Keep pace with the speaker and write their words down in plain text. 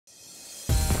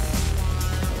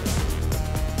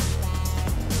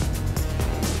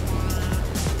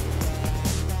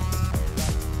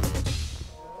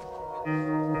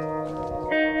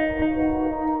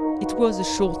was a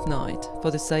short night for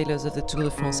the sailors of the Tour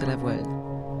de France à la voile.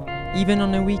 Even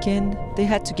on a weekend, they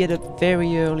had to get up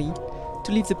very early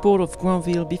to leave the port of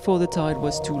Granville before the tide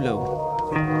was too low.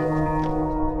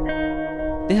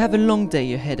 They have a long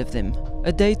day ahead of them,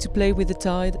 a day to play with the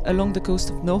tide along the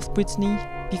coast of North Brittany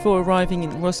before arriving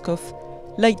in Roscoff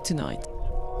late tonight.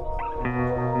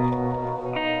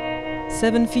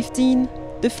 7:15,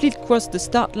 the fleet crossed the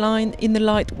start line in the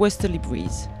light westerly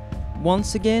breeze.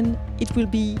 Once again, it will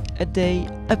be a day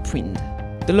upwind.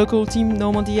 The local team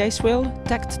Normandy Icewell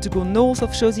tacked to go north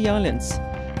of Chauzy Islands,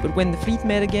 but when the fleet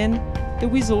met again, the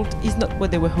result is not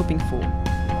what they were hoping for.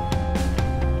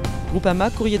 Groupama,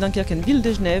 Courrier Dunkerque and Ville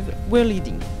de Genève were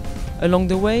leading. Along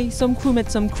the way, some crew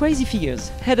met some crazy figures,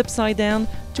 head upside down,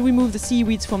 to remove the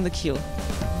seaweeds from the keel.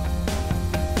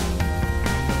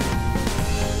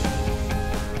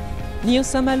 Near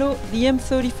Saint-Malo, the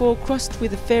M34 crossed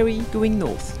with a ferry going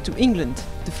north to England.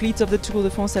 The fleet of the Tour de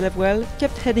France à la voile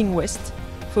kept heading west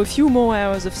for a few more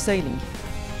hours of sailing.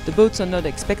 The boats are not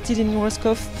expected in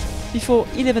Roscoff before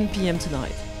 11 p.m.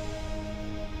 tonight.